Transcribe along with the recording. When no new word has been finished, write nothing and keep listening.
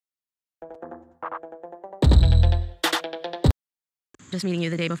just meeting you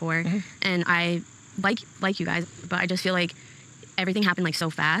the day before, and I like you guys, but I just feel like everything happened like so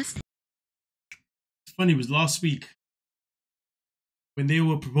fast. It's funny, it was last week when they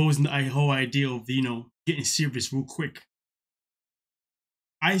were proposing the whole idea of, you know, getting serious real quick.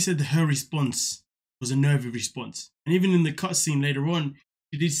 I said that her response was a nervy response. And even in the cutscene later on,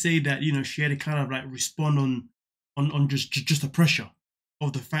 she did say that, you know, she had to kind of like respond on just the pressure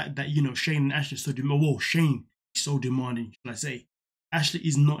of the fact that, you know, Shane and Ashley are so demanding. Whoa, Shane is so demanding, should I say. Ashley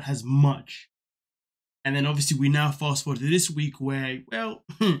is not as much. And then obviously we now fast forward to this week where, well,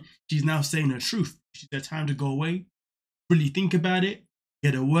 she's now saying her truth. She's had time to go away, really think about it,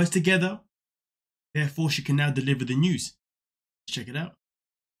 get her words together. Therefore, she can now deliver the news. Check it out.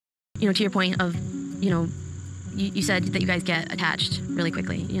 You know, to your point of, you know, you said that you guys get attached really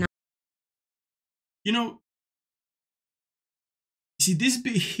quickly, you know? You know, see, this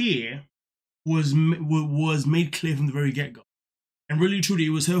bit here was made clear from the very get-go. And really, truly,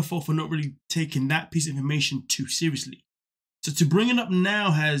 it was her fault for not really taking that piece of information too seriously. So to bring it up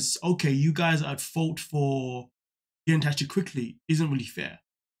now as, okay, you guys are at fault for getting attached quickly isn't really fair.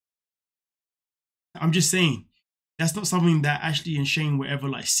 I'm just saying, that's not something that Ashley and Shane were ever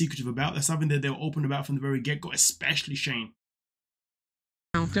like secretive about. That's something that they were open about from the very get-go, especially Shane.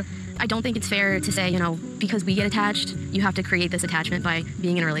 I don't think it's fair to say, you know, because we get attached, you have to create this attachment by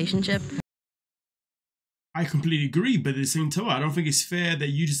being in a relationship. I completely agree, but at the same time, I don't think it's fair that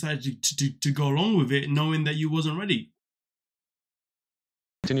you decided to go along with it knowing that you wasn't ready.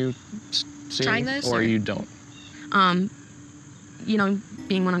 Continue trying this, or you don't? You know,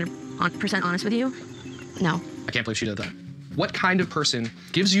 being 100% honest with you, no. I can't believe she did that. What kind of person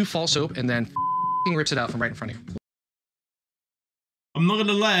gives you false hope and then rips it out from right in front of you? I'm not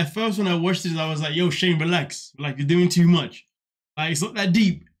gonna lie, at first when I watched this, I was like, yo, Shane, relax. Like, you're doing too much. Like, it's not that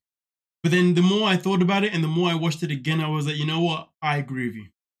deep. But then the more I thought about it and the more I watched it again, I was like, you know what? I agree with you.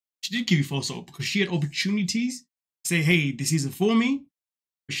 She did give you false hope because she had opportunities to say, hey, this isn't for me.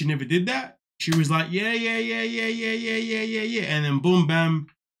 But she never did that. She was like, yeah. And then boom, bam.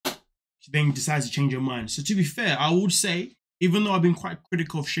 She then decides to change her mind. So to be fair, I would say, even though I've been quite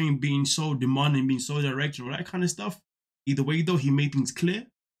critical of Shane being so demanding, being so direct and all that kind of stuff, either way though, he made things clear,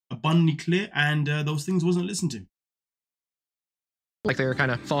 abundantly clear, and those things wasn't listened to. Like they were kind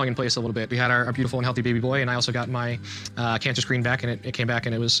of falling in place a little bit. We had our beautiful and healthy baby boy, and I also got my cancer screen back, and it came back,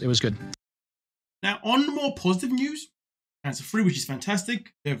 and it was good. Now, on the more positive news, cancer-free, which is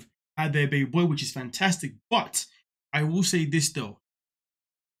fantastic. They've had their baby boy, which is fantastic. But I will say this though: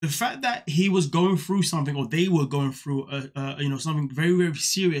 the fact that he was going through something, or they were going through, you know, something very, very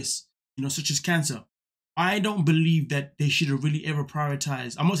serious, you know, such as cancer. I don't believe that they should have really ever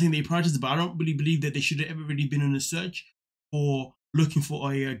prioritized. I'm not saying they prioritized it, but I don't really believe that they should have ever really been in a search for looking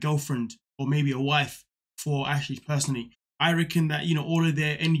for a girlfriend or maybe a wife for Ashley personally. I reckon that, you know, all of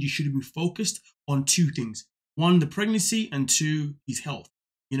their energy should have been focused on two things. One, the pregnancy, and two, his health.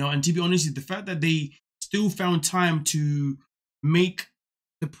 You know, and to be honest, the fact that they still found time to make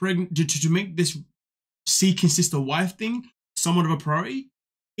the to make this seeking sister wife thing somewhat of a priority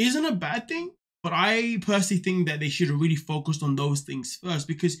isn't a bad thing. But I personally think that they should have really focused on those things first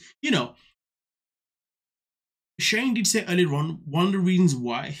because, you know, Shane did say earlier on, one of the reasons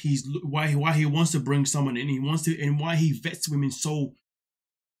why he wants to bring someone in, and why he vets women so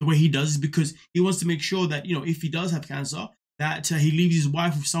the way he does is because he wants to make sure that, you know, if he does have cancer, that he leaves his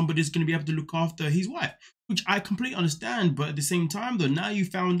wife with somebody that's going to be able to look after his wife, which I completely understand. But at the same time, though, now you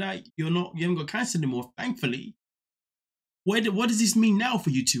found out you haven't got cancer anymore, thankfully. What does this mean now for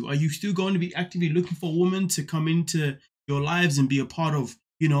you two? Are you still going to be actively looking for a woman to come into your lives and be a part of,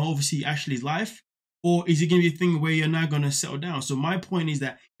 you know, obviously Ashley's life? Or is it going to be a thing where you're now going to settle down? So my point is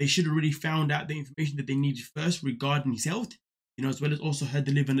that they should have really found out the information that they needed first regarding his health, you know, as well as also her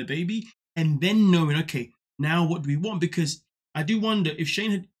delivering the baby, and then knowing, okay, now what do we want? Because I do wonder if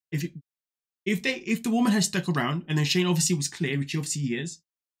Shane had, if the woman had stuck around and then Shane obviously was clear, which obviously he is,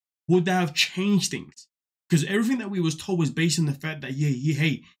 would that have changed things? Because everything that we was told was based on the fact that,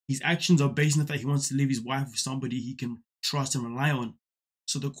 hey, his actions are based on the fact he wants to live his life with somebody he can trust and rely on.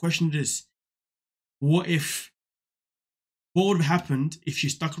 So the question is, what would have happened if she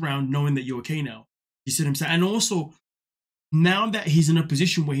stuck around knowing that you're okay now? You see what I'm saying? And also, now that he's in a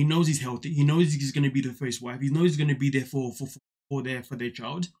position where he knows he's healthy, he knows he's going to be the first wife, he knows he's going to be there for their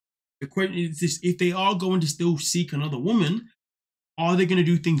child. The question is this: if they are going to still seek another woman, are they going to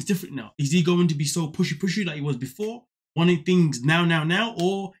do things different now? Is he going to be so pushy like he was before, wanting things now,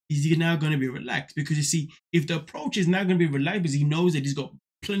 or is he now going to be relaxed? Because you see, if the approach is now going to be relaxed because he knows that he's got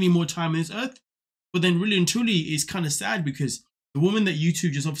plenty more time on this earth, but then really and truly it's kind of sad because the woman that you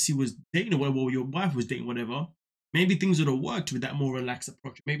two just obviously was dating or whatever, or your wife was dating, whatever, maybe things would have worked with that more relaxed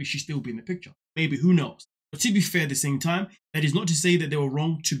approach. Maybe she'd still be in the picture. Maybe, who knows? But to be fair, at the same time, that is not to say that they were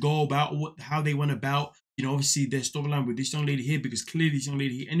wrong to go about how they went about, obviously their storyline with this young lady here, because clearly this young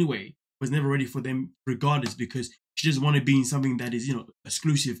lady here anyway was never ready for them regardless, because she doesn't want to be in something that is,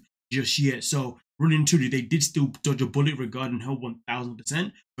 exclusive just yet. So really and truly, they did still dodge a bullet regarding her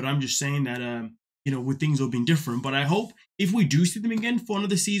 1000%. But I'm just saying that, with things all being different. But I hope if we do see them again for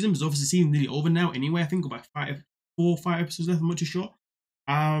another season, because obviously the season's nearly over now anyway, I think about 4 or 5 episodes left, I'm not too sure.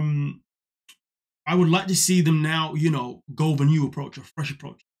 I would like to see them now, go with a new approach, a fresh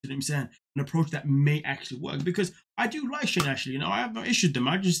approach. You know what I'm saying? An approach that may actually work, because I do like Shane Ashley. I have no issue with them.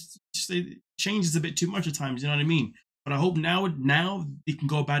 I just say changes a bit too much at times. You know what I mean? But I hope now they can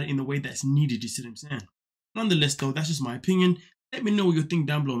go about it in the way that's needed. You see what I'm saying? Nonetheless, though, that's just my opinion. Let me know what you think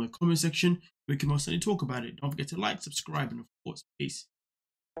down below in the comment section. We can most certainly talk about it. Don't forget to like, subscribe, and of course, peace.